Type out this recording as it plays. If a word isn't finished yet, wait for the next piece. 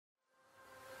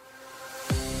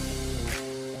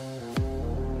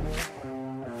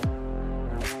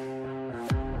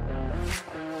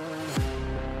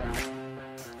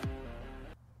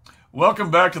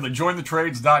Welcome back to the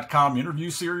JoinTheTrades.com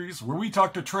interview series, where we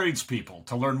talk to tradespeople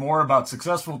to learn more about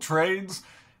successful trades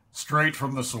straight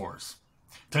from the source.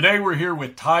 Today we're here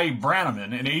with Ty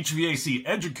Branaman, an HVAC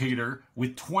educator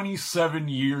with 27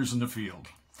 years in the field.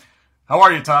 How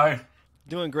are you, Ty?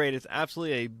 Doing great. It's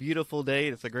absolutely a beautiful day.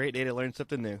 It's a great day to learn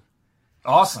something new.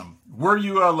 Awesome. Where are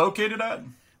you located at?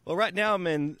 Well, right now I'm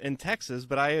in Texas,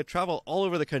 but I travel all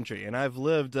over the country, and I've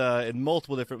lived in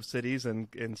multiple different cities and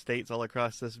states all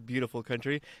across this beautiful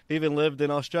country. I've even lived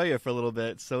in Australia for a little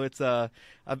bit, so it's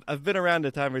I've been around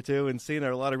a time or two and seen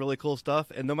a lot of really cool stuff.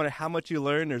 And no matter how much you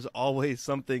learn, there's always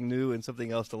something new and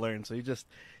something else to learn. So you just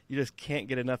can't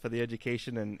get enough of the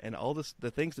education and all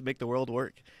the things that make the world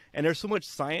work. And there's so much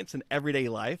science in everyday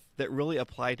life that really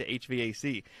apply to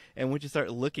HVAC. And once you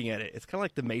start looking at it, it's kind of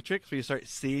like the Matrix, where you start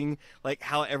seeing like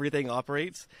how everything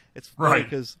operates. It's funny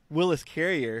because Willis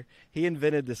Carrier, he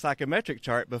invented the psychometric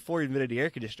chart before he invented the air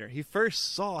conditioner. He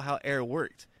first saw how air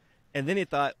worked. And then he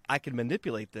thought, I can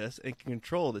manipulate this and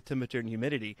control the temperature and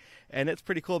humidity. And it's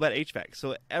pretty cool about HVAC.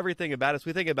 So everything about us,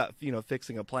 we think about,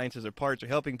 fixing appliances or parts or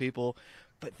helping people.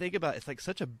 But think about it's like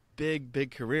such a big,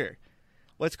 big career.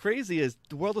 What's crazy is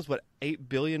the world is, 8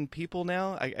 billion people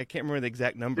now? I can't remember the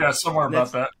exact number. Yeah, somewhere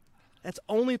about that. That's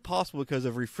only possible because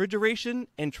of refrigeration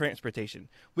and transportation.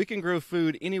 We can grow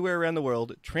food anywhere around the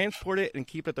world, transport it, and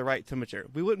keep it at the right temperature.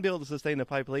 We wouldn't be able to sustain the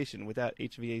population without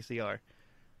HVACR.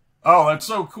 Oh, that's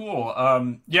so cool.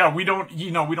 We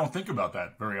don't think about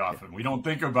that very often. We don't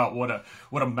think about what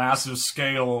a massive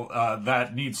scale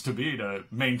that needs to be to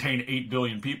maintain 8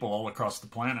 billion people all across the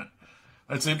planet.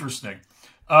 That's interesting.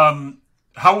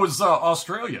 How was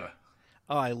Australia?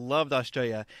 Oh, I loved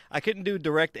Australia. I couldn't do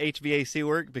direct HVAC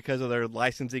work because of their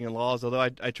licensing and laws, although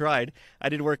I tried. I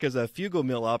did work as a fugal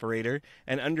mill operator,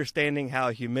 and understanding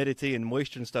how humidity and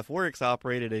moisture and stuff works, I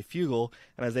operated a fugal,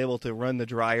 and I was able to run the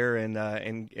dryer and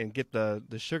get the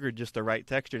sugar just the right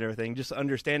texture and everything. Just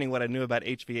understanding what I knew about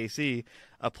HVAC,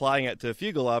 applying it to a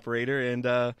fugal operator, and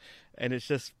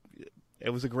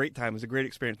it was a great time. It was a great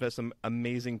experience. Met some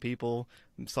amazing people,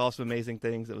 saw some amazing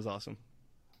things. It was awesome.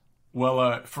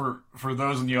 Well, for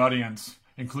those in the audience,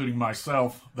 including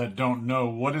myself, that don't know,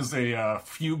 what is a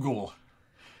fugal?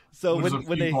 So what is a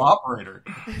fugal operator?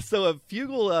 So a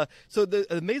fugal. So the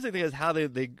amazing thing is how they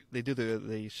do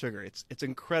the sugar. It's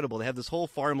incredible. They have this whole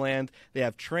farmland. They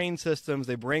have train systems.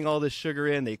 They bring all this sugar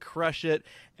in. They crush it,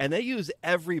 and they use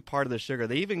every part of the sugar.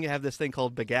 They even have this thing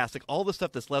called bagasse, like all the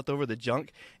stuff that's left over, the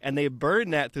junk, and they burn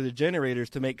that through the generators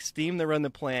to make steam to run the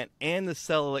plant and to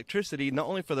sell electricity, not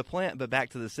only for the plant but back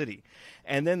to the city.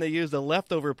 And then they use the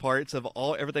leftover parts of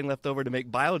everything left over to make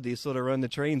biodiesel to run the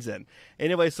trains in.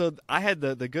 Anyway, so I had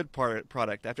the good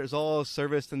product. After it's all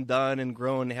serviced and done and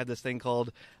grown, they had this thing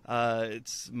called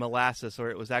it's molasses, or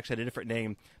it was actually a different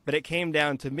name. But it came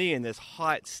down to me in this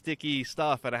hot, sticky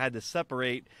stuff, and I had to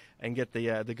separate and get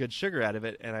the good sugar out of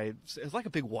it. And it was like a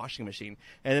big washing machine.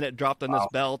 And then it dropped on this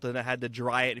belt, and I had to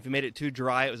dry it. If you made it too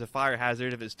dry, it was a fire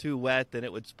hazard. If it's too wet, then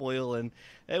it would spoil. And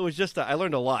it was just I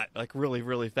learned a lot, like really,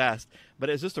 really fast. But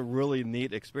it was just a really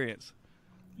neat experience.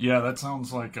 Yeah, that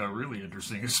sounds like a really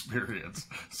interesting experience.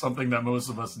 Something that most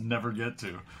of us never get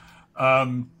to.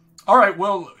 All right,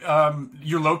 well,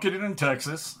 you're located in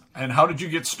Texas, and how did you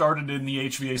get started in the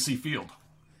HVAC field?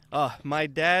 My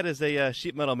dad is a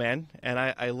sheet metal man, and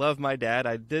I love my dad.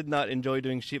 I did not enjoy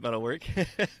doing sheet metal work,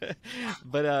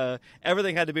 but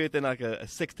everything had to be within like a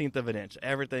 1/16 of an inch.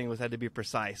 Everything had to be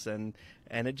precise, and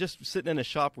it just sitting in a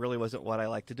shop really wasn't what I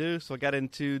like to do. So I got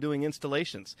into doing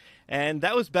installations, and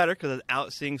that was better because I was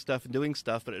out seeing stuff and doing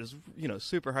stuff. But it was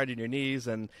super hard on your knees,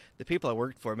 and the people I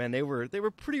worked for, man, they were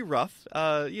pretty rough.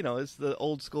 It's the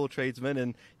old school tradesmen,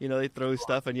 and they throw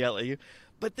stuff and yell at you.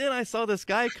 But then I saw this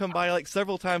guy come by like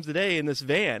several times a day in this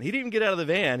van. He didn't even get out of the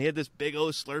van. He had this big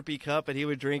old Slurpee cup and he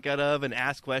would drink out of and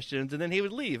ask questions, and then he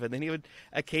would leave. And then he would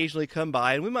occasionally come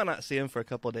by, and we might not see him for a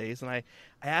couple of days. And I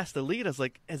asked the lead, I was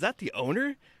like, is that the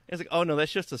owner? He's like, oh, no,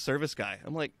 that's just a service guy.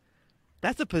 I'm like,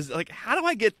 how do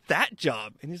I get that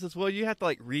job? And he says, well, you have to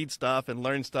like read stuff and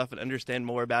learn stuff and understand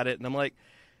more about it. And I'm like,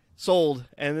 sold.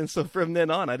 And then so from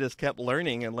then on, I just kept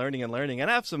learning and learning and learning.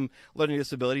 And I have some learning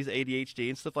disabilities, ADHD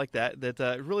and stuff like that,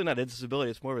 really not a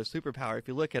disability. It's more of a superpower if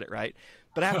you look at it right.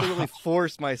 But I have to really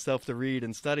force myself to read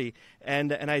and study.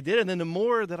 And I did. And then the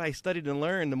more that I studied and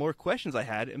learned, the more questions I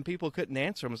had, and people couldn't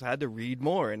answer them. So I had to read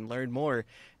more and learn more.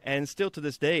 And still to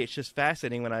this day, it's just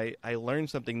fascinating when I learn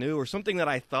something new or something that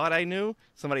I thought I knew,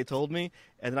 somebody told me,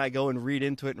 and then I go and read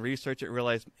into it and research it and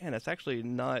realize, man, that's actually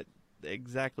not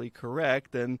exactly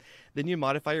correct. And then you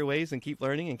modify your ways and keep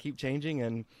learning and keep changing.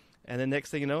 And And then next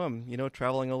thing you know, I'm,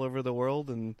 traveling all over the world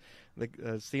and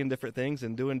seeing different things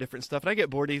and doing different stuff. And I get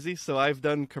bored easy, so I've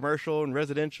done commercial and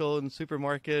residential and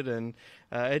supermarket and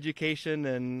education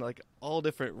and like all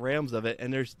different realms of it.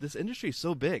 And this industry is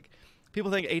so big. People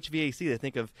think HVAC, they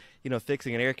think of,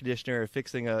 fixing an air conditioner or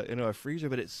fixing a freezer,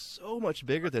 but it's so much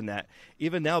bigger than that.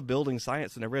 Even now, building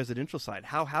science on the residential side,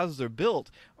 how houses are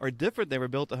built are different than they were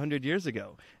built 100 years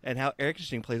ago, and how air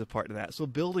conditioning plays a part in that. So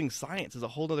building science is a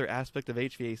whole other aspect of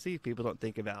HVAC people don't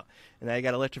think about. And now you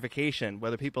got electrification,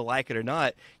 whether people like it or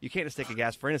not. You can't just take a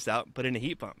gas furnace out and put in a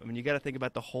heat pump. I mean, you got to think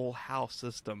about the whole house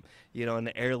system, and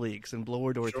the air leaks and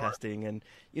blower door testing. And,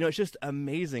 it's just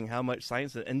amazing how much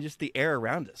science and just the air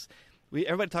around us.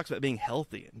 Everybody talks about being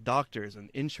healthy and doctors and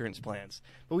insurance plans,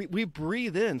 but we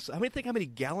breathe in. So how many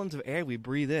gallons of air we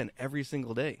breathe in every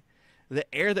single day?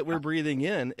 The air that we're breathing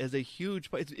in is a huge,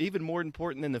 it's even more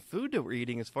important than the food that we're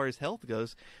eating as far as health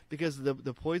goes, because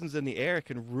the poisons in the air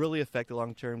can really affect the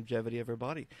long-term longevity of our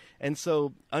body. And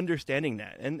so understanding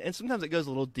that, and sometimes it goes a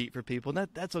little deep for people, and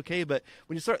that's okay, but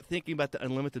when you start thinking about the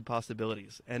unlimited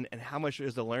possibilities and how much there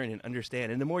is to learn and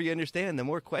understand, and the more you understand, the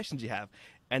more questions you have,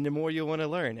 and the more you want to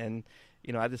learn. And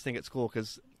I just think it's cool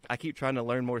because I keep trying to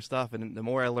learn more stuff, and the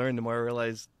more I learn, the more I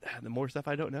realize the more stuff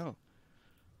I don't know.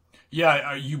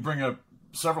 Yeah, you bring up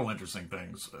several interesting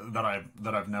things that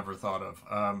I've never thought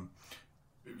of.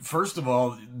 First of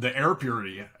all, the air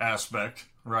purity aspect,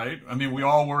 right? I mean, we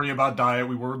all worry about diet,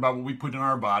 we worry about what we put in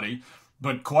our body,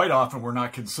 but quite often we're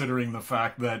not considering the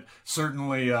fact that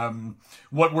certainly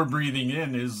what we're breathing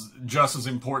in is just as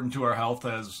important to our health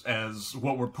as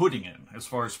what we're putting in, as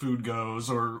far as food goes,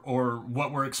 or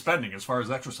what we're expending as far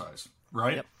as exercise,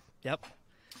 right? Yep.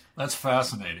 That's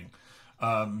fascinating.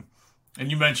 And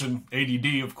you mentioned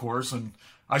ADD, of course, and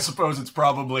I suppose it's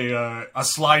probably a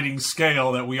sliding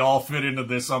scale that we all fit into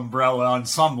this umbrella on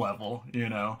some level,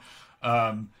 the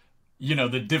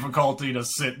difficulty to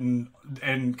sit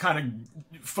and kind of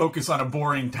focus on a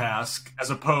boring task as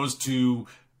opposed to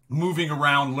moving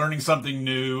around, learning something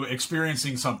new,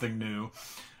 experiencing something new.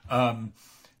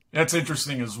 That's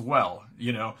interesting as well.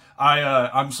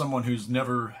 I'm someone who's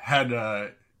never had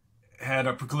a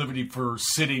proclivity for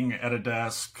sitting at a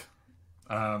desk,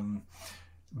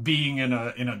 being in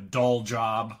a dull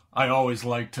job. I always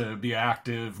like to be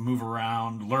active, move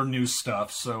around, learn new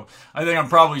stuff. So I think I'm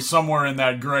probably somewhere in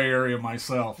that gray area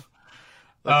myself.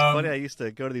 It's funny. I used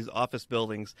to go to these office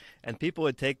buildings, and people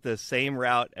would take the same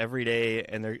route every day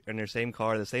in their same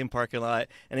car, the same parking lot,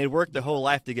 and they'd work their whole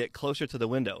life to get closer to the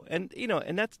window. And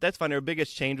and that's fine. Their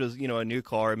biggest change was a new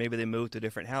car, or maybe they moved to a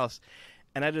different house.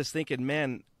 And I just thinking,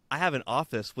 man, I have an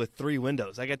office with 3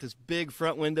 windows. I got this big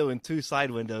front window and 2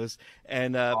 side windows,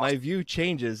 and my view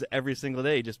changes every single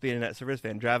day just being in that service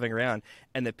van, driving around,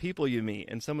 and the people you meet,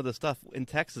 and some of the stuff. In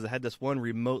Texas, I had this one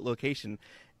remote location,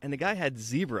 and the guy had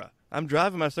zebra. I'm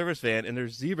driving my service van, and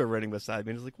there's zebra running beside me.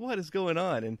 And it's like, what is going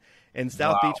on? And in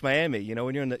South Beach, Miami,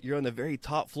 when you're on the very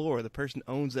top floor, the person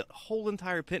owns that whole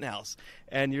entire penthouse,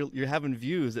 and you're having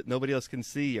views that nobody else can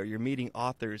see, or you're meeting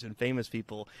authors and famous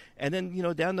people, and then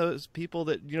down those people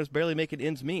that barely making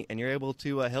ends meet, and you're able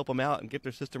to help them out and get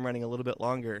their system running a little bit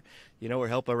longer, or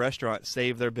help a restaurant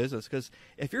save their business. Because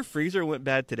if your freezer went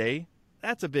bad today,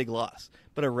 that's a big loss.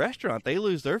 But a restaurant, they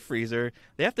lose their freezer,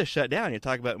 they have to shut down. You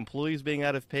talk about employees being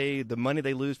out of pay, the money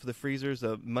they lose for the freezers,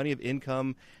 the money of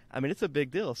income. I mean, it's a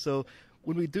big deal. So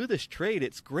when we do this trade,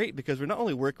 it's great because we're not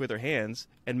only working with our hands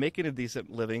and making a decent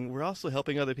living, we're also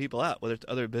helping other people out, whether it's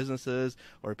other businesses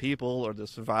or people or the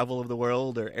survival of the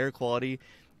world or air quality.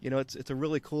 It's a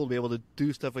really cool to be able to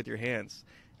do stuff with your hands.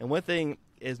 And one thing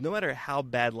is, no matter how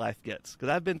bad life gets, because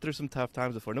I've been through some tough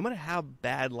times before, no matter how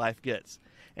bad life gets,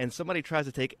 and somebody tries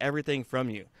to take everything from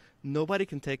you, nobody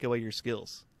can take away your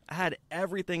skills. I had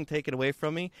everything taken away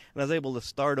from me, and I was able to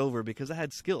start over because I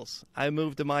had skills. I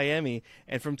moved to Miami,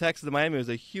 and from Texas to Miami was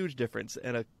a huge difference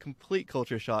and a complete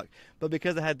culture shock. But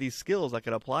because I had these skills, I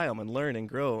could apply them and learn and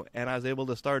grow, and I was able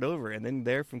to start over and then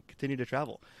continue to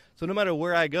travel. So no matter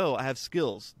where I go, I have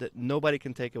skills that nobody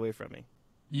can take away from me.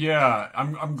 Yeah,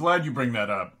 I'm glad you bring that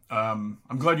up. I'm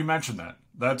glad you mentioned that.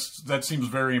 That seems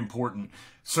very important.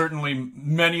 Certainly,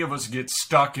 many of us get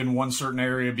stuck in one certain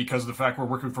area because of the fact we're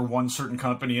working for one certain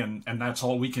company, and that's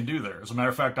all we can do there. As a matter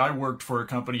of fact, I worked for a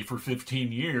company for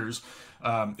 15 years.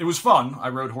 It was fun. I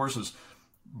rode horses.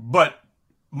 But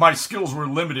my skills were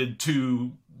limited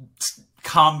to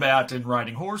combat and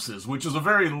riding horses, which is a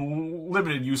very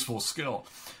limited, useful skill.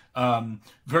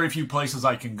 Very few places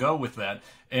I can go with that.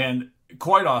 And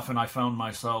quite often I found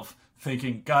myself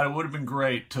thinking, God, it would have been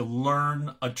great to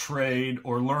learn a trade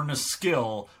or learn a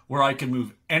skill where I can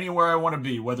move anywhere I want to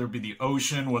be, whether it be the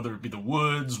ocean, whether it be the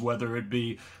woods, whether it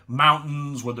be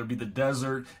mountains, whether it be the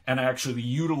desert, and actually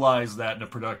utilize that in a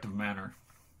productive manner.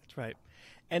 That's right.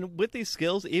 And with these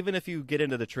skills, even if you get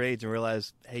into the trades and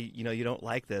realize, hey, you don't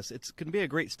like this, it's going to be a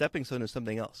great stepping stone to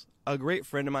something else. A great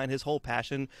friend of mine, his whole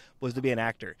passion was to be an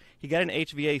actor. He got an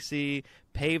HVAC,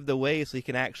 paved the way so he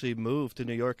can actually move to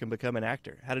New York and become an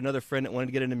actor. Had another friend that wanted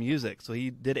to get into music, so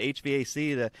he did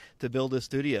HVAC to build a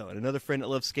studio. And another friend that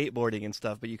loved skateboarding and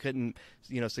stuff, but you couldn't,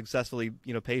 successfully,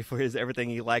 pay for everything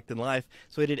he liked in life.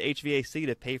 So he did HVAC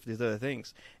to pay for these other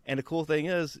things. And the cool thing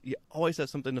is, you always have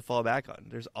something to fall back on.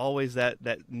 There's always that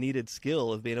needed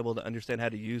skill of being able to understand how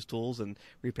to use tools and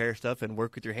repair stuff and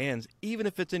work with your hands, even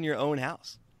if it's in your own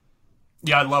house.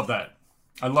 Yeah, I love that.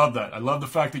 I love that. I love the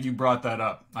fact that you brought that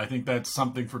up. I think that's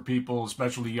something for people,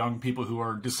 especially young people who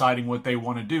are deciding what they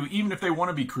want to do, even if they want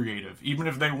to be creative, even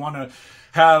if they want to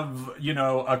have,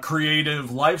 a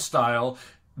creative lifestyle,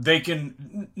 they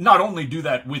can not only do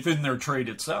that within their trade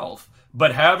itself,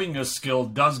 but having a skill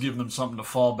does give them something to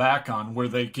fall back on where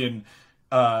they can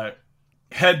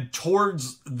head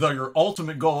towards their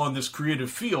ultimate goal in this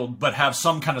creative field, but have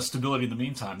some kind of stability in the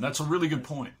meantime. That's a really good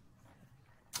point.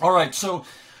 All right, so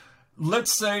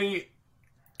let's say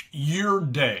you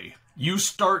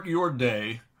start your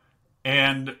day,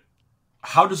 and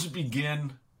how does it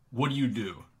begin? What do you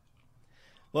do?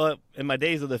 Well, in my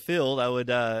days of the field, I'd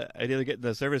either get in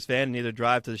the service van and either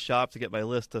drive to the shop to get my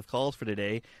list of calls for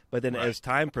today. But then as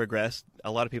time progressed,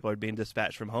 a lot of people are being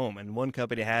dispatched from home. And one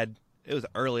company it was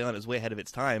early on, it was way ahead of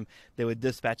its time, they would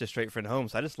dispatch us straight from home.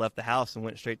 So I just left the house and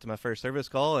went straight to my first service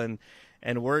call and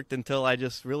worked until I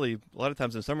just really, a lot of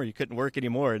times in the summer, you couldn't work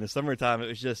anymore. In the summertime, it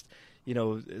was just,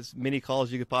 as many calls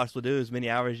as you could possibly do, as many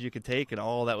hours as you could take, and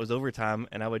all that was overtime,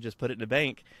 and I would just put it in the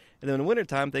bank. And then in the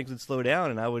wintertime, things would slow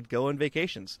down, and I would go on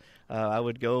vacations. I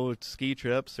would go ski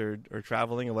trips or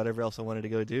traveling or whatever else I wanted to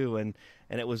go do, and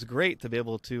it was great to be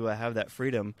able to have that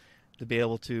freedom to be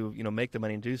able to, make the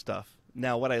money and do stuff.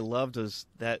 Now, what I loved was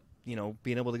that,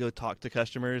 being able to go talk to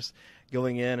customers,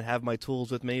 going in and have my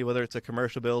tools with me, whether it's a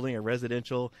commercial building or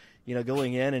residential,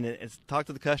 going in and talk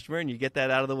to the customer and you get that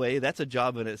out of the way. That's a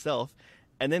job in itself.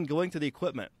 And then going to the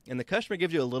equipment. And the customer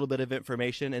gives you a little bit of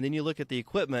information, and then you look at the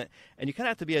equipment, and you kind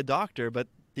of have to be a doctor, but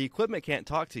the equipment can't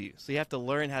talk to you. So you have to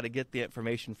learn how to get the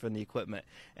information from the equipment.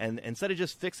 And instead of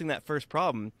just fixing that first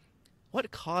problem,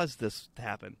 what caused this to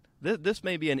happen? This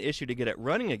may be an issue to get it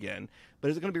running again, but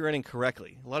is it going to be running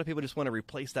correctly? A lot of people just want to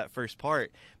replace that first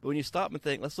part. But when you stop and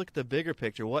think, let's look at the bigger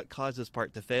picture. What caused this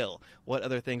part to fail? What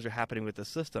other things are happening with the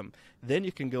system? Then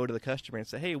you can go to the customer and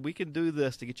say, hey, we can do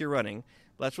this to get you running.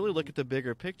 But let's really look at the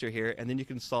bigger picture here, and then you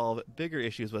can solve bigger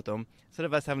issues with them. Instead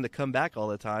of us having to come back all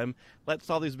the time, let's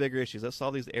solve these bigger issues. Let's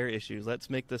solve these air issues. Let's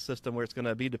make this system where it's going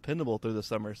to be dependable through the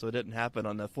summer so it didn't happen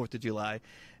on the 4th of July.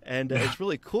 And it's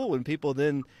really cool when people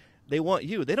then they want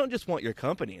you. They don't just want your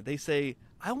company. They say,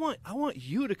 I want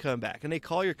you to come back. And they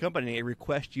call your company and they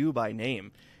request you by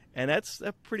name. And that's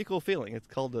a pretty cool feeling. It's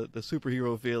called the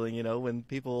superhero feeling, when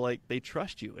people they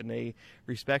trust you and they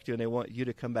respect you and they want you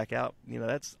to come back out.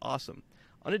 That's awesome.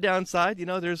 On the downside,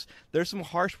 there's some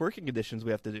harsh working conditions we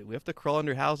have to do. We have to crawl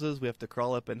under houses. We have to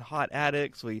crawl up in hot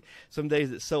attics. Some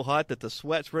days it's so hot that the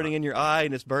sweat's running in your eye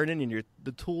and it's burning, and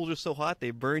the tools are so hot they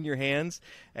burn your hands.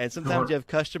 And sometimes you have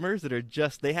customers that are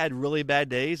they had really bad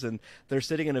days and they're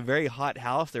sitting in a very hot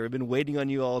house. They've been waiting on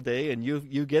you all day, and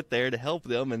you get there to help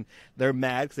them, and they're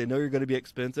mad because they know you're going to be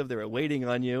expensive. They're waiting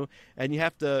on you, and you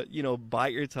have to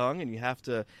bite your tongue, and you have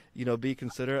to be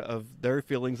considerate of their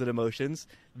feelings and emotions.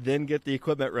 Then get the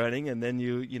equipment running, and then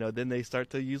then they start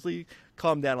to usually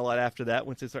calm down a lot after that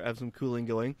once they start have some cooling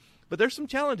going. But there's some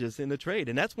challenges in the trade,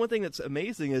 and that's one thing that's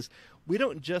amazing is we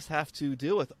don't just have to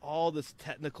deal with all this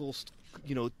technical,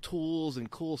 tools and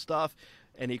cool stuff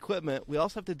and equipment. We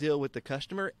also have to deal with the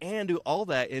customer and do all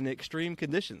that in extreme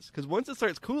conditions. Because once it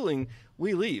starts cooling,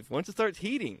 we leave. Once it starts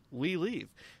heating, we leave.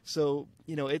 So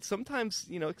it's sometimes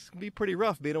it can be pretty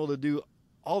rough being able to do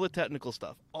all the technical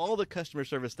stuff, all the customer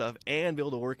service stuff, and be able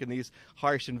to work in these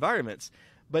harsh environments.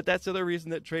 But that's the other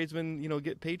reason that tradesmen,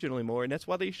 get paid generally more, and that's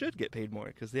why they should get paid more,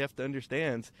 because they have to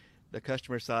understand the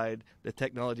customer side, the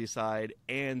technology side,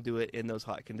 and do it in those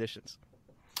hot conditions.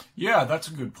 Yeah, that's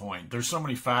a good point. There's so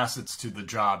many facets to the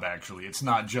job, actually. It's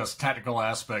not just technical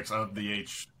aspects of the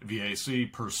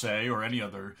HVAC per se or any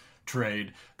other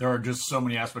trade. There are just so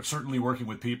many aspects. Certainly working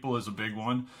with people is a big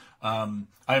one.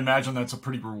 I imagine that's a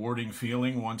pretty rewarding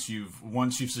feeling once you've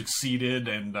succeeded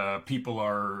and people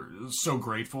are so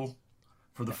grateful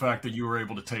for the fact that you were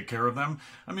able to take care of them.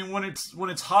 I mean, when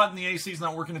it's hot and the AC is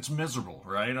not working, it's miserable,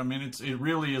 right? I mean, it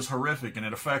really is horrific, and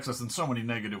it affects us in so many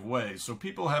negative ways. So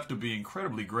people have to be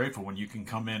incredibly grateful when you can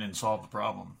come in and solve the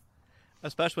problem.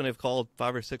 Especially when they've called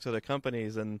 5 or 6 other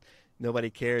companies and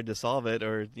nobody cared to solve it,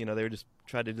 or they were just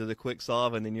trying to do the quick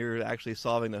solve, and then you're actually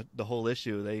solving the whole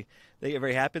issue. They get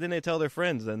very happy, then they tell their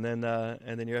friends, and then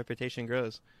your reputation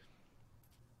grows.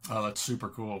 Oh, that's super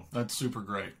cool. That's super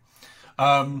great.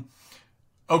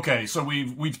 Okay, so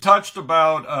we've touched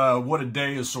about what a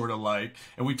day is sort of like,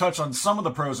 and we touched on some of the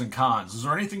pros and cons. Is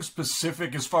there anything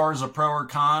specific as far as a pro or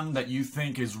con that you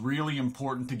think is really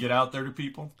important to get out there to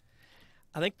people?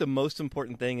 I think the most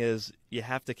important thing is you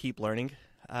have to keep learning.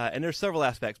 And there's several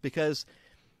aspects, because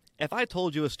if I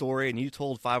told you a story and you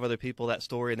told 5 other people that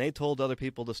story and they told other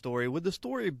people the story, would the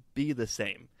story be the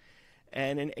same?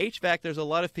 And in HVAC, there's a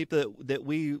lot of people that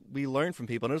we learn from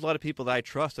people. And there's a lot of people that I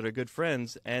trust that are good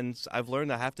friends. And I've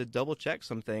learned I have to double check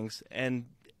some things. And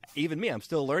even me, I'm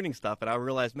still learning stuff. And I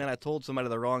realized, man, I told somebody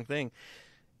the wrong thing.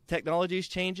 Technology is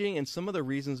changing, and some of the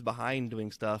reasons behind doing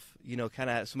stuff, kind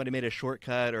of somebody made a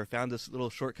shortcut or found this little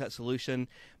shortcut solution.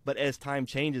 But as time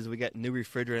changes, we get new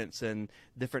refrigerants and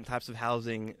different types of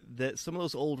housing, that some of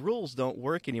those old rules don't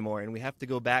work anymore. And we have to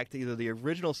go back to either the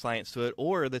original science to it,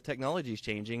 or the technology is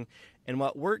changing. And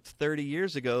what worked 30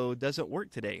 years ago doesn't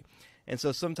work today. And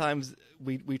so sometimes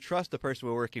we trust the person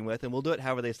we're working with, and we'll do it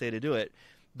however they say to do it.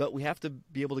 But we have to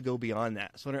be able to go beyond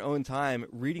that. So in our own time,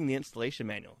 reading the installation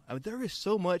manual. I mean, there is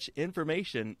so much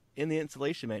information in the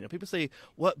installation manual. People say,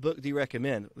 what book do you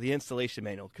recommend? The installation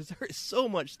manual. Because there is so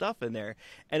much stuff in there.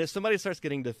 And if somebody starts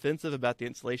getting defensive about the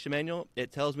installation manual,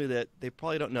 it tells me that they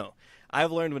probably don't know.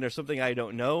 I've learned when there's something I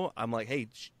don't know, I'm like, hey,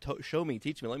 show me,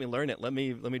 teach me, let me learn it. Let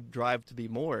me drive to be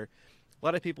more. A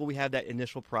lot of people, we have that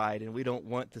initial pride, and we don't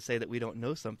want to say that we don't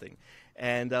know something.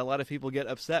 And a lot of people get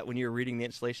upset when you're reading the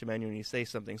installation manual and you say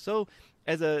something. So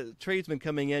as a tradesman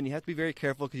coming in, you have to be very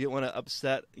careful, because you don't want to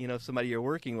upset somebody you're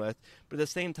working with. But at the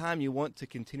same time, you want to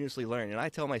continuously learn. And I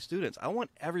tell my students, I want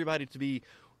everybody to be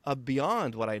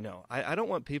beyond what I know. I don't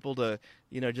want people to,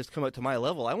 just come up to my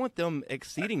level. I want them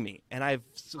exceeding me. And I'm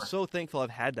so thankful I've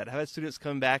had that. I've had students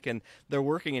come back and they're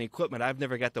working in equipment I've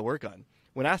never got to work on.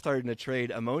 When I started in the trade,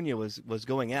 ammonia was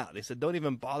going out. They said, don't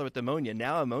even bother with ammonia.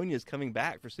 Now ammonia is coming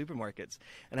back for supermarkets.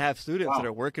 And I have students that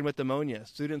are working with ammonia,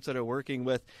 students that are working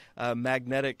with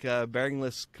magnetic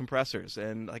bearingless compressors,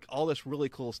 and like all this really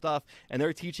cool stuff. And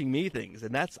they're teaching me things.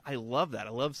 And I love that. I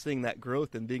love seeing that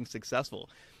growth and being successful.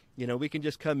 We can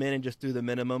just come in and just do the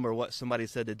minimum or what somebody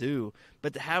said to do.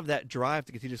 But to have that drive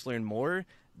to continue to learn more,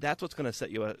 that's what's going to set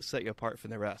you apart from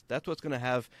the rest. That's what's going to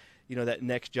have that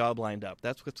next job lined up.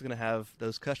 That's what's going to have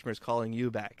those customers calling you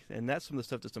back. And that's some of the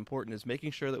stuff that's important, is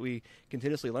making sure that we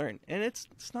continuously learn. And it's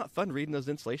not fun reading those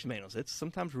installation manuals. It's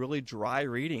sometimes really dry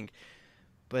reading,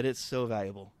 but it's so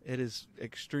valuable. It is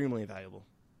extremely valuable.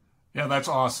 Yeah, that's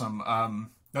awesome.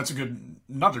 That's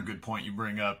another good point you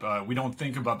bring up. We don't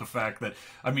think about the fact that,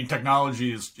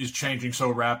 technology is changing so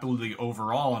rapidly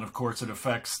overall, and of course it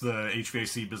affects the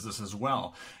HVAC business as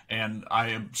well. And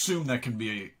I assume that can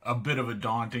be a bit of a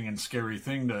daunting and scary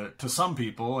thing to some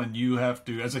people, and you have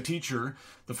to, as a teacher,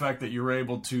 the fact that you're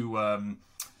able to,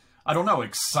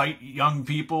 excite young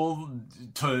people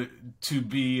to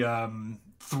be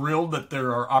thrilled that there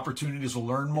are opportunities to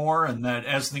learn more, and that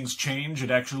as things change,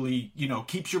 it actually,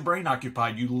 keeps your brain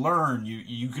occupied. You learn,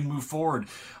 you can move forward.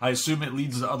 I assume it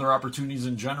leads to other opportunities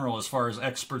in general as far as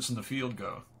experts in the field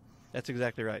go. That's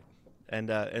exactly right. And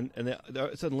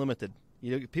it's unlimited.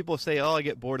 People say, oh, I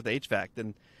get bored of the HVAC.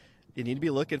 Then you need to be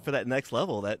looking for that next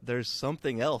level, that there's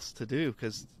something else to do,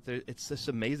 because it's just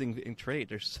amazing in trade.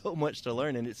 There's so much to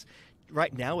learn, and it's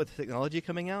right now with technology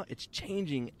coming out, it's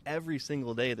changing every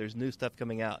single day. There's new stuff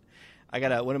coming out. I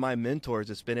got one of my mentors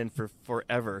that's been in for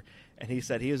forever, and he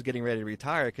said he was getting ready to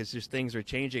retire because just things are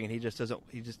changing, and he just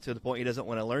to the point he doesn't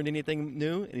want to learn anything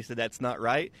new. And he said, that's not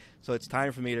right. So it's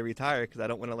time for me to retire because I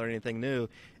don't want to learn anything new.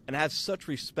 And I have such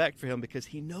respect for him because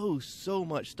he knows so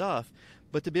much stuff.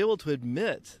 But to be able to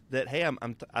admit that, hey, I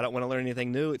don't want to learn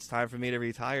anything new, it's time for me to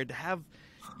retire, to have,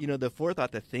 the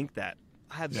forethought to think that.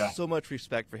 I have so much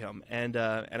respect for him, and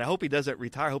I hope he doesn't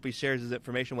retire. I hope he shares his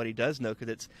information, what he does know, because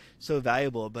it's so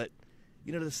valuable. But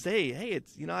to say, hey,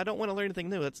 it's I don't want to learn anything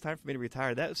new. It's time for me to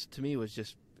retire. That to me was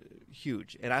just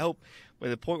huge. And I hope by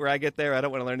the point where I get there, I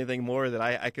don't want to learn anything more, that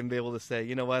I can be able to say,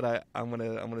 you know what, I'm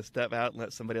gonna step out and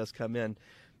let somebody else come in.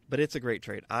 But it's a great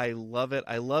trade. I love it.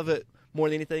 I love it more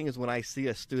than anything is when I see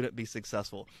a student be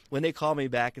successful. When they call me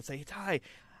back and say, hey, Ty,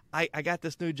 I got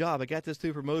this new job. I got this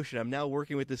new promotion. I'm now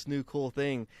working with this new cool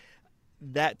thing.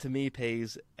 That to me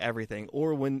pays everything.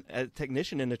 Or when a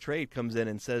technician in the trade comes in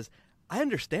and says, I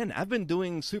understand. I've been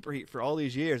doing superheat for all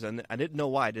these years, and I didn't know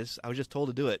why. I was just told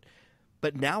to do it.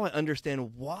 But now I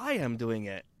understand why I'm doing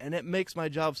it, and it makes my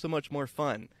job so much more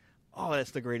fun. Oh,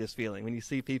 that's the greatest feeling when you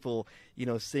see people,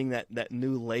 seeing that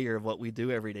new layer of what we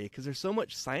do every day, because there's so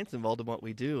much science involved in what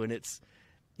we do, and it's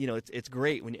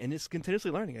great and it's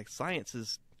continuously learning. Like science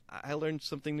is, I learn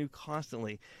something new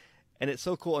constantly. And it's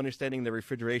so cool understanding the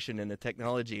refrigeration and the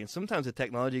technology. And sometimes the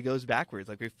technology goes backwards.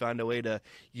 Like we found a way to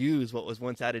use what was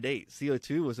once out of date.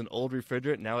 CO2 was an old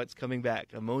refrigerant. Now it's coming back.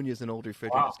 Ammonia is an old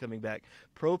refrigerant. Wow. It's coming back.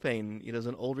 Propane, is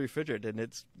an old refrigerant, and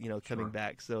it's, coming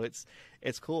back. So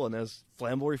it's cool. And those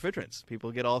flammable refrigerants,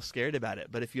 people get all scared about it.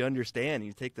 But if you understand,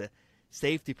 you take the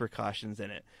safety precautions in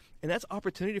it. And that's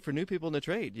opportunity for new people in the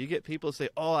trade. You get people say,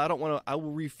 oh, I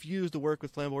will refuse to work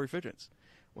with flammable refrigerants.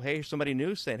 Well, hey, here's somebody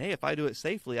new saying, hey, if I do it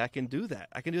safely, I can do that.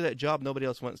 I can do that job nobody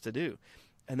else wants to do.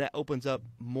 And that opens up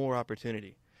more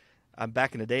opportunity.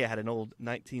 Back in the day, I had an old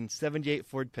 1978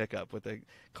 Ford pickup with a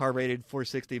carbureted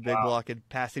 460 big block. It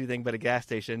passed anything but a gas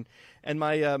station. And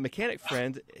my mechanic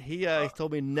friend, he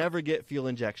told me never get fuel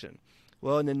injection.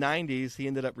 Well, in the 90s, he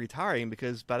ended up retiring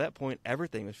because by that point,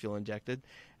 everything was fuel injected.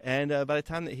 And by the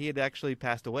time that he had actually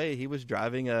passed away, he was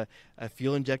driving a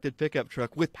fuel-injected pickup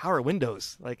truck with power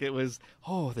windows. Like it was,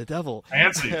 the devil.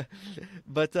 Fancy.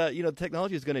 But,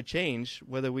 technology is going to change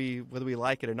whether we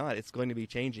like it or not. It's going to be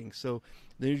changing. So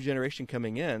the new generation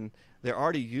coming in, they're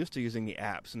already used to using the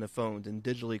apps and the phones and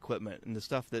digital equipment and the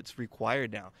stuff that's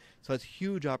required now. So it's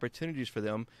huge opportunities for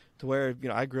them to where,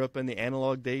 I grew up in the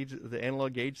analog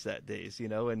gauge set days,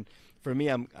 and for me,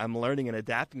 I'm learning and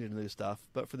adapting to the new stuff.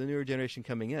 But for the newer generation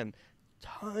coming in,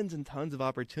 tons and tons of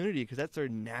opportunity because that's their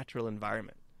natural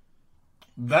environment.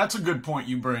 That's a good point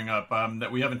you bring up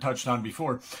that we haven't touched on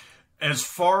before. As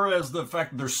far as the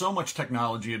fact that there's so much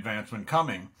technology advancement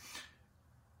coming,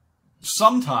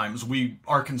 sometimes we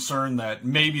are concerned that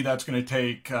maybe that's going to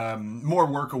take more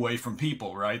work away from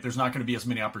people, right? There's not going to be as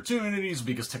many opportunities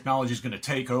because technology is going to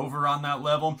take over on that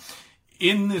level.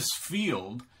 In this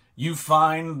field, you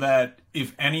find that,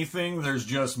 if anything, there's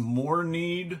just more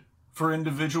need for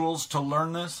individuals to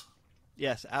learn this?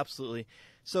 Yes, absolutely.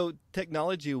 So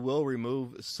technology will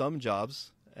remove some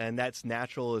jobs, and that's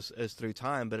natural as through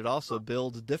time, but it also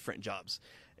builds different jobs.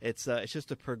 It's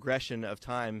just a progression of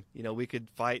time. We could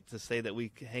fight to say that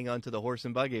we hang on to the horse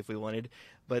and buggy if we wanted,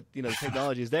 but the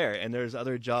technology is there, and there's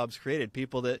other jobs created.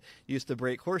 People that used to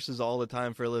break horses all the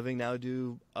time for a living now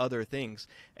do other things,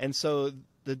 and so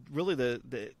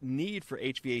the need for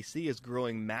HVAC is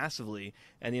growing massively,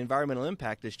 and the environmental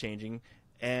impact is changing.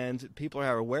 And people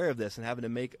are aware of this and having to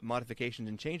make modifications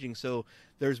and changing. So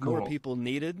there's more people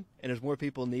needed, and there's more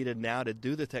people needed now to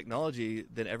do the technology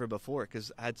than ever before.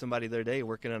 Because I had somebody the other day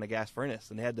working on a gas furnace,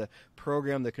 and they had to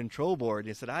program the control board. And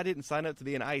he said, I didn't sign up to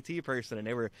be an IT person. And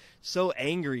they were so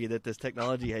angry that this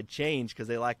technology had changed because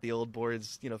they liked the old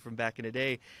boards, from back in the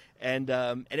day. And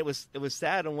it was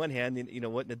sad on one hand,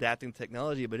 wasn't adapting to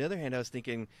technology. But on the other hand, I was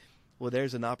thinking, well,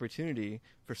 there's an opportunity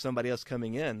for somebody else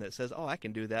coming in that says, oh, I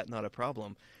can do that, not a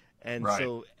problem. And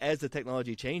so as the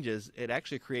technology changes, it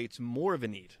actually creates more of a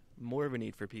need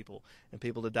for people and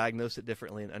people to diagnose it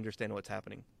differently and understand what's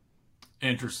happening.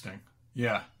 Interesting.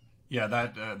 Yeah,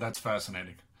 that's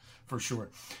fascinating for sure.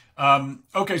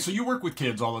 Okay, so you work with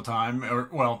kids all the time,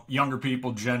 or, younger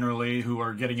people generally who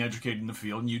are getting educated in the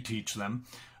field, and you teach them.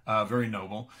 Very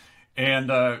noble.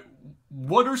 And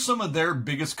what are some of their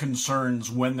biggest concerns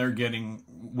when they're getting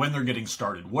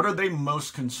started? What are they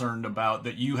most concerned about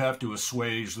that you have to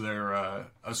assuage their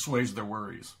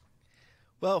worries?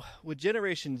 Well, with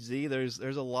Generation Z, there's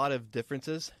a lot of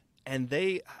differences, and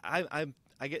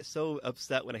I get so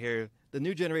upset when I hear the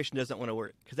new generation doesn't want to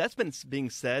work, because that's been being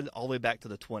said all the way back to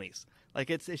the 20s. Like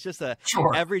it's just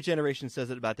every generation says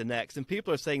it about the next, and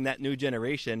people are saying that new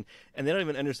generation, and they don't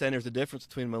even understand there's a difference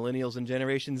between millennials and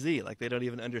Generation Z. Like they don't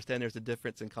even understand there's a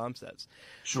difference in concepts.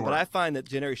 Sure. But I find that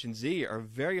Generation Z are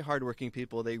very hardworking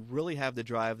people. They really have the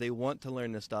drive. They want to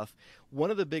learn this stuff. One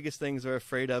of the biggest things they're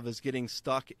afraid of is getting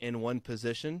stuck in one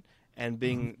position and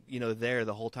being, there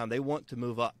the whole time. They want to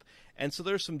move up. And so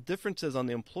there's some differences on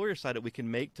the employer side that we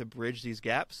can make to bridge these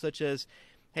gaps, such as,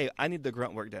 hey, I need the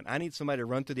grunt work done. I need somebody to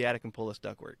run through the attic and pull this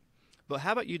ductwork. But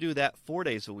how about you do that 4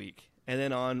 days a week, and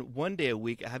then on 1 day a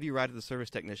week, have you ride to the service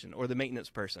technician or the maintenance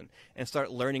person and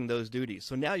start learning those duties.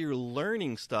 So now you're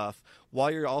learning stuff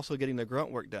while you're also getting the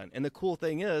grunt work done. And the cool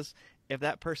thing is, if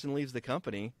that person leaves the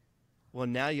company, well,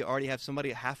 now you already have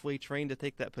somebody halfway trained to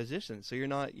take that position. So you're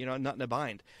not in a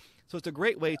bind. So it's a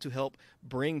great way to help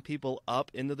bring people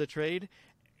up into the trade.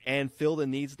 and fill the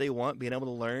needs they want, being able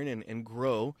to learn and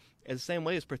grow in the same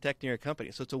way as protecting your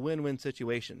company. So it's a win-win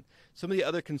situation. Some of the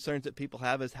other concerns that people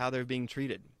have is how they're being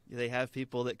treated. They have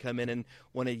people that come in and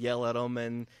want to yell at them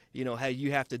and, hey,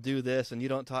 you have to do this and you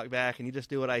don't talk back and you just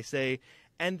do what I say.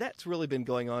 And that's really been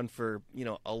going on for,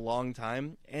 a long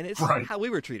time. And it's how we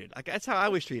were treated. Like, that's how I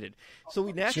was treated. So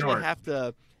we naturally have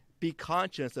to be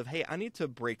conscious of, hey, I need to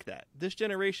break that. This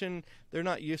generation, they're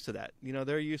not used to that.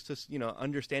 They're used to,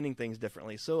 understanding things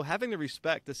differently. So having the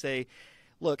respect to say,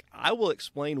 look, I will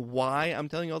explain why I'm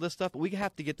telling you all this stuff, but we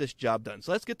have to get this job done.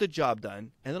 So let's get the job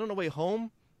done. And then on the way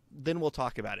home, then we'll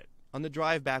talk about it. On the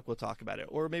drive back, we'll talk about it,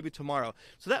 or maybe tomorrow.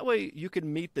 So that way you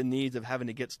can meet the needs of having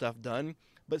to get stuff done,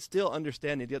 but still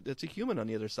understand that it's a human on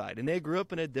the other side. And they grew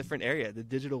up in a different area, the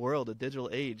digital world, the digital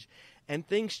age, and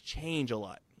things change a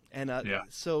lot. And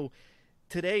so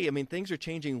today, things are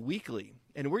changing weekly,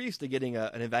 and we're used to getting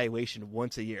an evaluation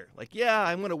once a year. Like,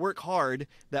 I'm going to work hard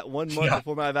that 1 month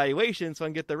before my evaluation so I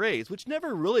can get the raise, which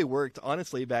never really worked,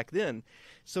 honestly, back then.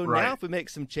 So now if we make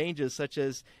some changes, such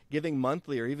as giving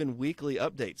monthly or even weekly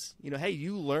updates, hey,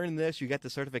 you learned this, you got the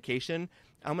certification,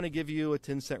 I'm going to give you a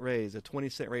 10-cent raise, a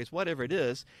 20-cent raise, whatever it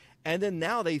is. And then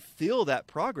now they feel that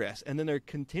progress, and then they're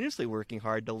continuously working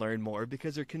hard to learn more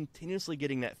because they're continuously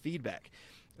getting that feedback.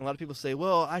 A lot of people say,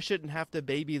 well, I shouldn't have to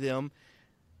baby them.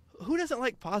 Who doesn't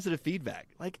like positive feedback?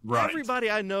 Like, everybody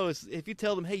I know is, if you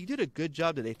tell them, hey, you did a good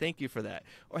job today, thank you for that.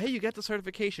 Or, hey, you got the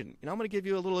certification, and I'm going to give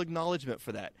you a little acknowledgement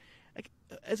for that. Like,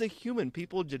 as a human,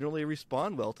 people generally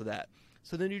respond well to that.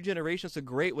 So the new generation is a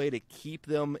great way to keep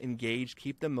them engaged,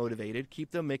 keep them motivated, keep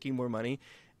them making more money.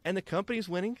 And the company's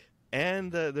winning,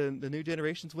 and the new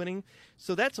generation's winning.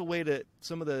 So that's a way to,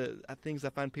 some of the things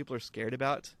I find people are scared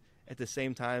about, at the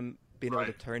same time being able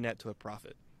to turn that to a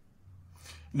profit.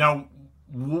 Now,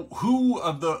 who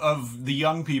of the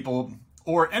young people,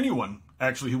 or anyone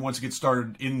actually who wants to get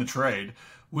started in the trade,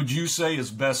 would you say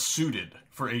is best suited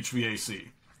for HVAC?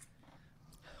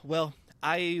 Well,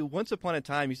 I once upon a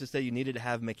time used to say you needed to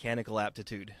have mechanical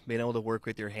aptitude, being able to work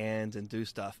with your hands and do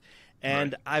stuff.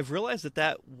 And I've realized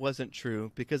that wasn't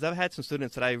true, because I've had some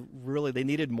students that they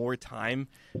needed more time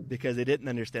because they didn't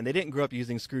understand. They didn't grow up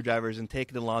using screwdrivers and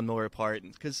taking the lawnmower apart,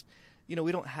 because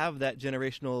we don't have that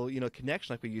generational,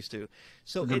 connection like we used to.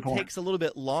 So it takes a little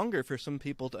bit longer for some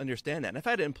people to understand that. And I've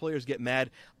had employers get mad,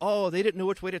 oh, they didn't know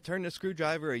which way to turn the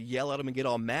screwdriver, or yell at them and get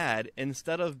all mad,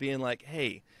 instead of being like,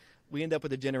 hey, we end up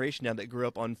with a generation now that grew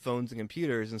up on phones and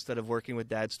computers instead of working with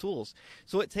dad's tools.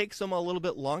 So it takes them a little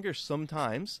bit longer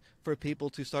sometimes for people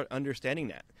to start understanding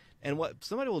that. And what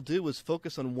somebody will do is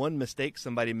focus on one mistake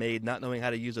somebody made, not knowing how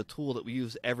to use a tool that we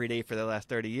use every day for the last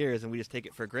 30 years, and we just take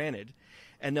it for granted.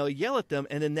 And they'll yell at them,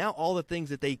 and then now all the things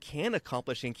that they can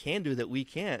accomplish and can do that we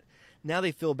can't, now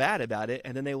they feel bad about it,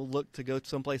 and then they will look to go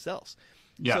someplace else.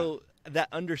 Yeah. So that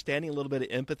understanding, a little bit of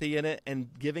empathy in it, and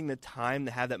giving the time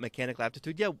to have that mechanical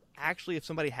aptitude. Actually, if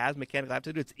somebody has mechanical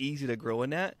aptitude, it's easy to grow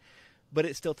in that, but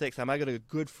it still takes time. I got a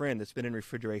good friend that's been in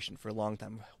refrigeration for a long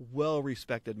time,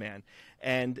 well-respected man,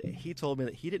 and he told me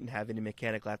that he didn't have any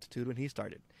mechanical aptitude when he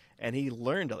started, and he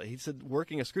learned it. He said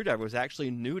working a screwdriver was actually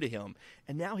new to him,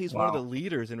 and now he's one of the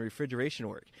leaders in refrigeration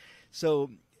work. So,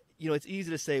 it's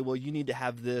easy to say, well, you need to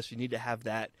have this, you need to have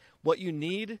that. What you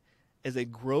need is a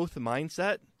growth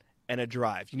mindset and a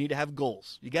drive. You need to have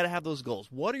goals. You got to have those goals.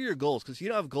 What are your goals? Because if you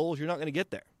don't have goals, you're not going to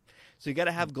get there. So you got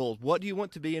to have goals. What do you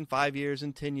want to be in 5 years,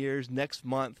 in 10 years, next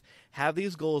month? Have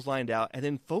these goals lined out, and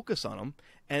then focus on them,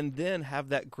 and then have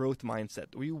that growth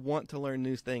mindset where you want to learn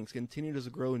new things, continue to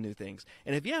grow new things.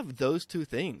 And if you have those two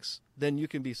things, then you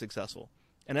can be successful.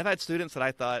 And I've had students that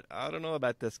I thought, I don't know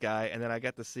about this guy, and then I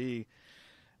got to see,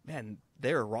 man,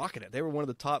 they were rocking it. They were one of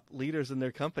the top leaders in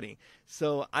their company.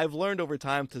 So I've learned over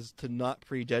time to not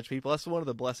prejudge people. That's one of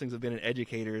the blessings of being an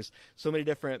educator, is so many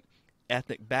different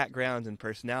ethnic backgrounds and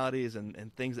personalities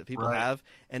and things that people have,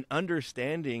 and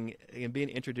understanding and being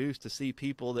introduced to see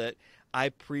people that I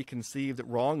preconceived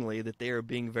wrongly that they are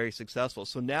being very successful.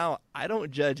 So now I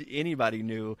don't judge anybody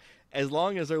new as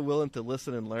long as they're willing to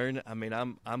listen and learn.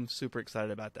 I'm super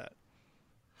excited about that.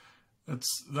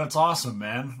 That's awesome,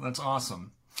 man. That's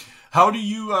awesome. How do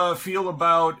you feel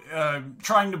about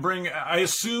trying to bring, I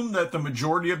assume that the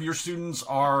majority of your students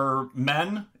are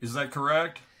men, is that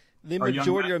correct? The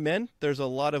majority are men. There's a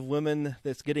lot of women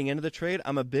that's getting into the trade.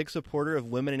 I'm a big supporter of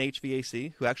women in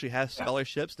HVAC who actually have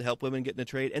scholarships to help women get in the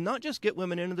trade, and not just get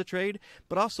women into the trade,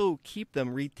 but also keep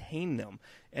them, retain them.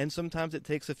 And sometimes it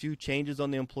takes a few changes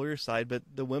on the employer side, but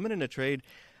the women in the trade,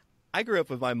 I grew up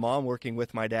with my mom working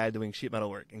with my dad doing sheet metal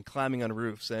work and climbing on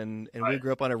roofs, and we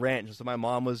grew up on a ranch. So my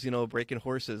mom was, breaking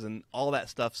horses and all that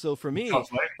stuff. So for me,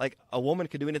 like a woman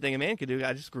could do anything a man could do.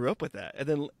 I just grew up with that. And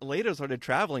then later I started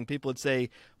traveling. People would say,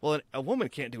 well, a woman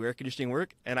can't do air conditioning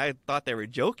work. And I thought they were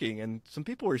joking. And some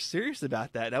people were serious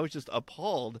about that. And I was just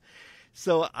appalled.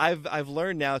 So I've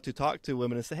learned now to talk to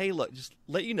women and say, hey, look, just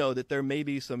let you know that there may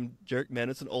be some jerk men.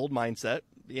 It's an old mindset,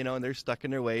 and they're stuck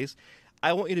in their ways.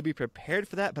 I want you to be prepared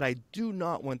for that, but I do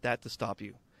not want that to stop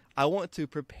you. I want to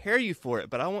prepare you for it,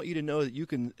 but I want you to know that you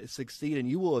can succeed and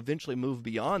you will eventually move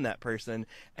beyond that person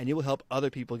and you will help other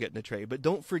people get in the trade. But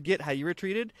don't forget how you were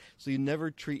treated, so you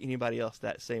never treat anybody else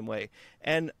that same way.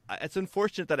 And it's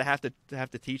unfortunate that I have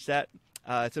to teach that.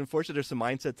 It's unfortunate there's some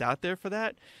mindsets out there for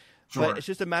that. Sure. But it's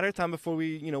just a matter of time before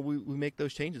we make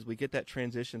those changes. We get that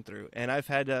transition through. And I've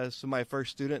had some of my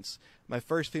first students, my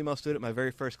first female student, my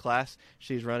very first class,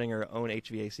 she's running her own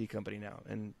HVAC company now.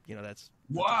 And, that's...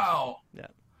 Wow. Yeah.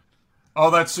 Oh,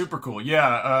 that's super cool.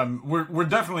 Yeah, we're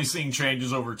definitely seeing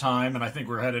changes over time, and I think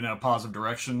we're headed in a positive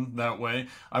direction that way.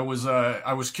 I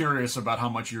was curious about how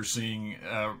much you're seeing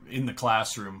in the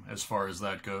classroom as far as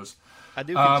that goes. I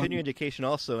do continuing education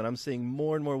also, and I'm seeing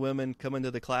more and more women come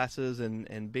into the classes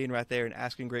and being right there and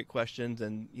asking great questions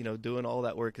and doing all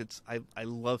that work. I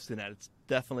love seeing that. It's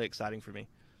definitely exciting for me.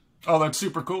 Oh, that's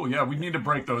super cool. Yeah, we need to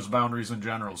break those boundaries in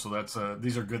general. So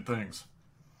these are good things.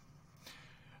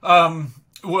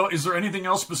 Well, is there anything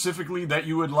else specifically that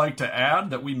you would like to add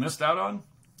that we missed out on?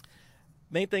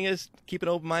 Main thing is keep an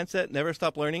open mindset. Never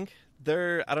stop learning.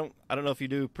 I don't know if you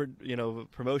do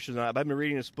promotions or not, but I've been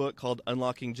reading this book called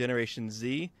Unlocking Generation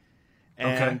Z,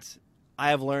 and I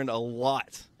have learned a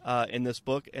lot in this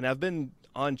book. And I've been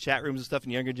on chat rooms and stuff in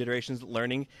younger generations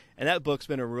learning, and that book's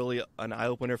been an eye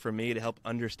opener for me to help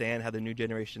understand how the new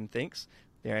generation thinks.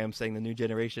 There I am saying the new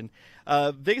generation.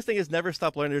 Biggest thing is never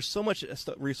stop learning. There's so much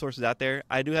resources out there.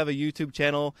 I do have a YouTube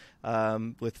channel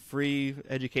with free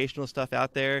educational stuff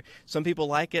out there. Some people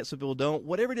like it, some people don't.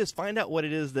 Whatever it is, find out what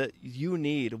it is that you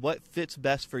need, what fits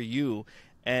best for you,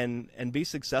 and be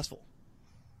successful.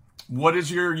 What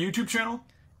is your YouTube channel?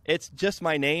 It's just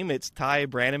my name. It's Ty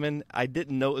Branaman. I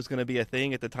didn't know it was going to be a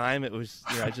thing at the time. It was,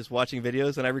 I was just watching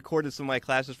videos, and I recorded some of my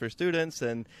classes for students,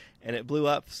 and it blew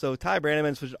up. So Ty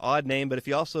Branaman is an odd name, but if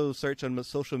you also search on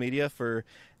social media for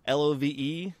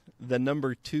LOVE, the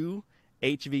number 2,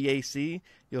 HVAC,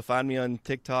 you'll find me on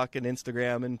TikTok and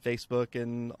Instagram and Facebook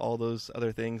and all those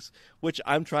other things, which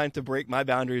I'm trying to break my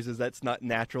boundaries as that's not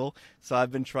natural. So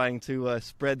I've been trying to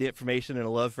spread the information and a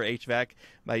love for HVAC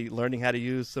by learning how to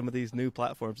use some of these new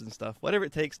platforms and stuff, whatever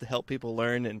it takes to help people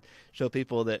learn and show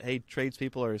people that, hey,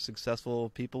 tradespeople are successful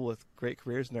people with great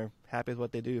careers and they're happy with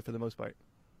what they do for the most part.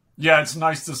 Yeah, it's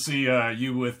nice to see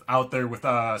you out there with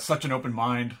such an open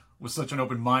mind, with such an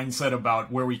open mindset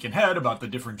about where we can head, about the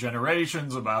different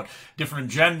generations, about different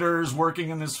genders working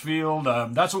in this field.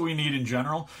 That's what we need in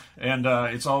general, and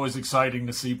it's always exciting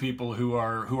to see people who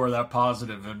are that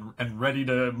positive and ready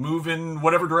to move in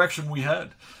whatever direction we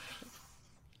head.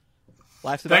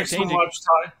 Life's about Thanks changing. so much,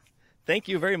 Ty. Thank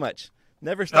you very much.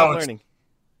 Never stop learning.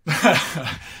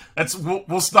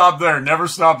 We'll stop there. Never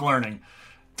stop learning.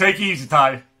 Take it easy,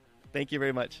 Ty. Thank you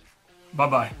very much.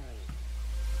 Bye-bye.